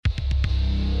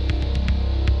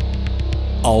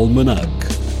Almanac.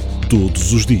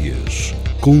 Todos os dias,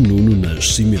 com Nuno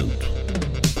Nascimento.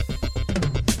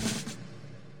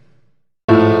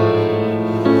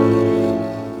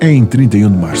 É em 31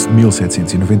 de março de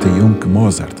 1791 que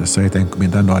Mozart aceita a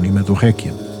encomenda anónima do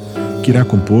Requiem, que irá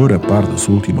compor, a par da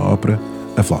sua última ópera,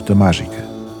 A Flauta Mágica.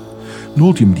 No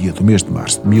último dia do mês de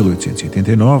março de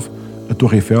 1889, a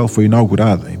Torre Eiffel foi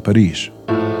inaugurada em Paris.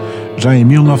 Já em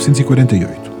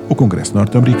 1948, o Congresso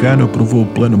norte-americano aprovou o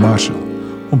Plano Março,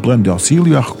 um plano de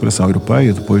auxílio à recuperação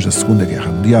europeia depois da Segunda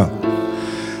Guerra Mundial.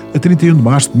 A 31 de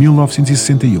março de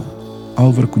 1961,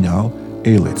 Álvaro Cunhal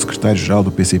é eleito secretário-geral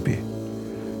do PCP.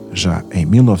 Já em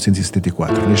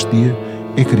 1974, neste dia,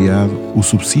 é criado o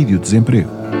subsídio de desemprego.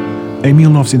 Em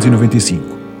 1995,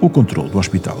 o controle do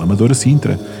Hospital Amadora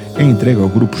Sintra é entregue ao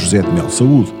Grupo José de Melo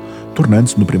Saúde,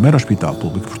 tornando-se no primeiro hospital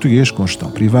público português com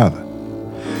gestão privada.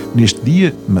 Neste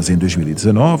dia, mas em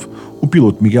 2019, o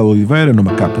piloto Miguel Oliveira,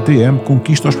 numa KTM,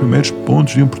 conquista os primeiros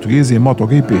pontos de um português em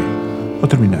MotoGP, ao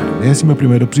terminar na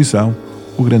 11ª posição,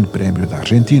 o Grande Prémio da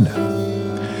Argentina.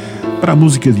 Para a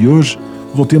música de hoje,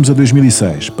 voltemos a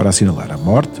 2006 para assinalar a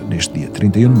morte, neste dia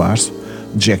 31 de março,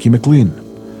 de Jackie McLean,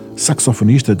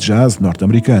 saxofonista de jazz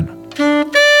norte-americano.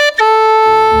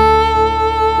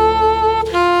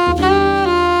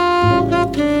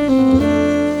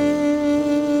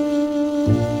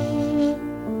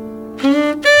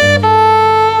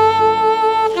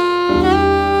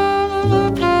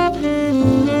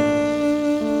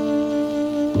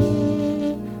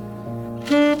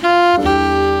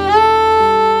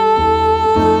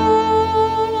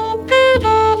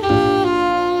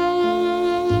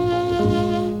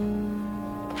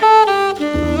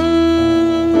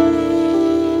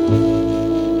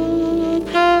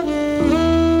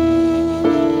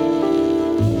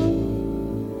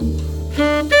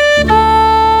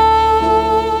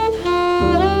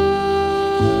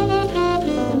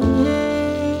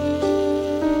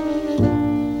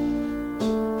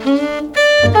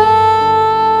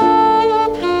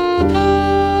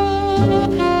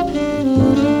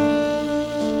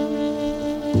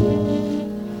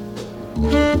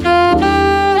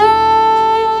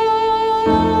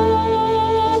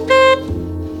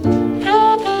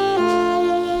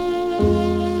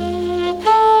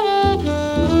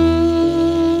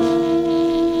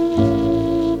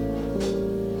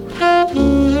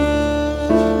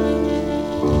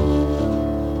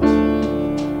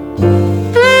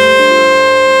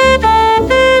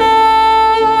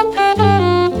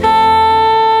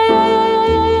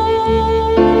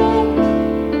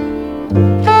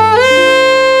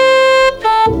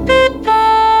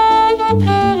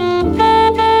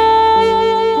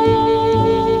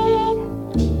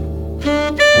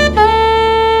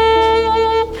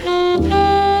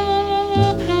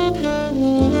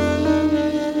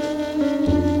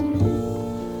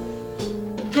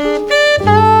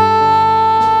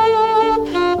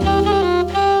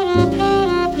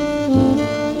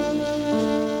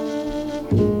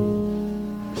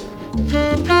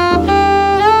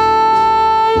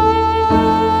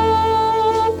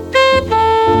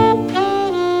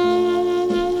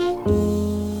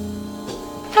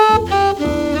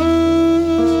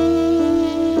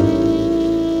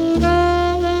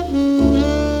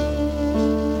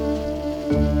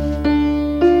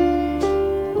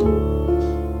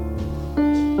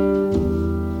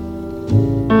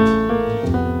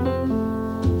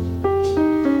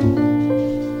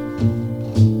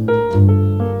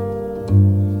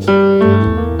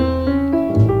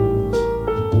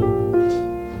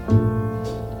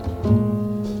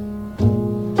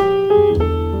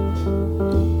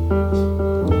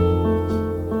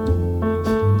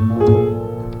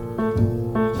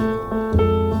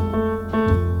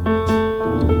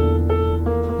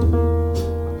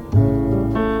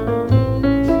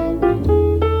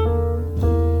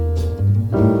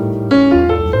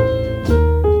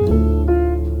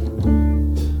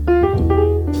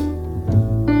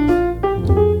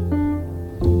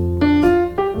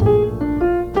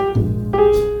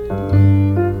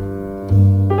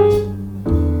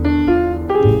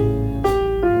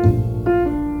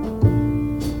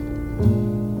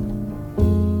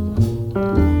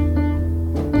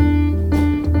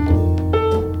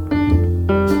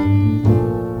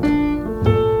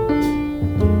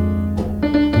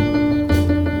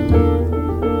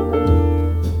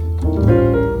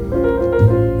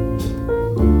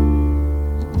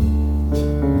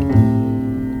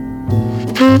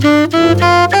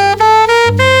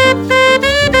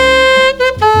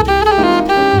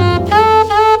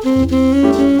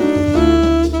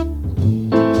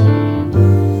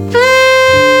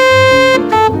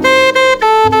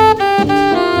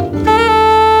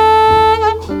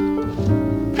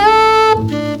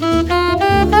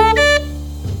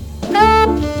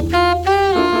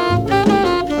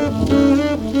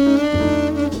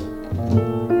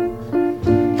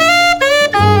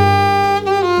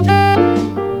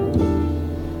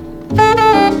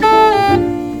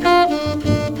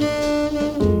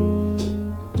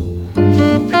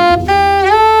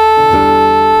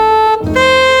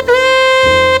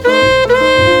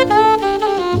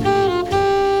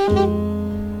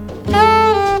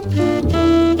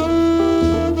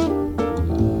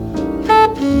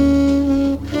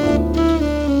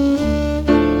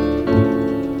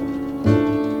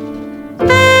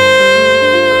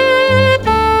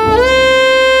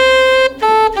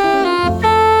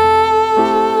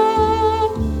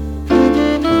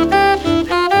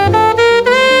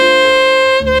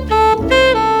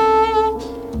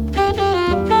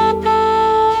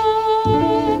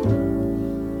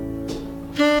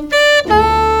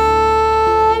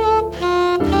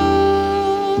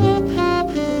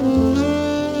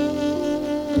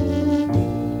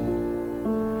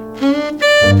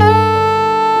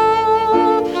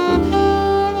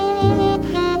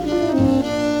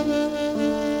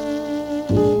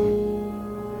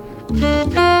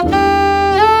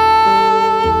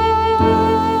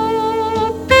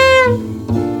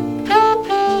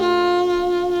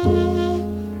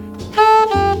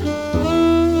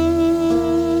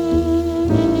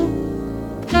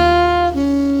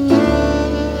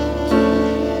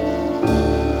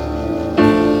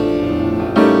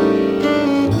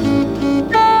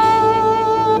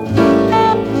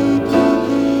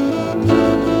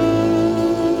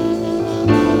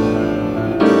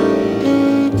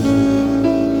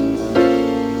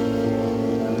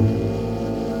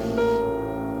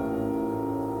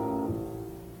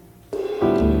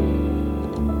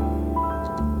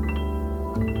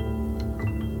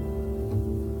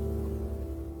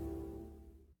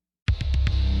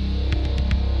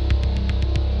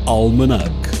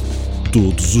 Almanac.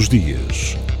 Todos os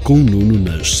dias, com Nuno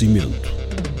Nascimento.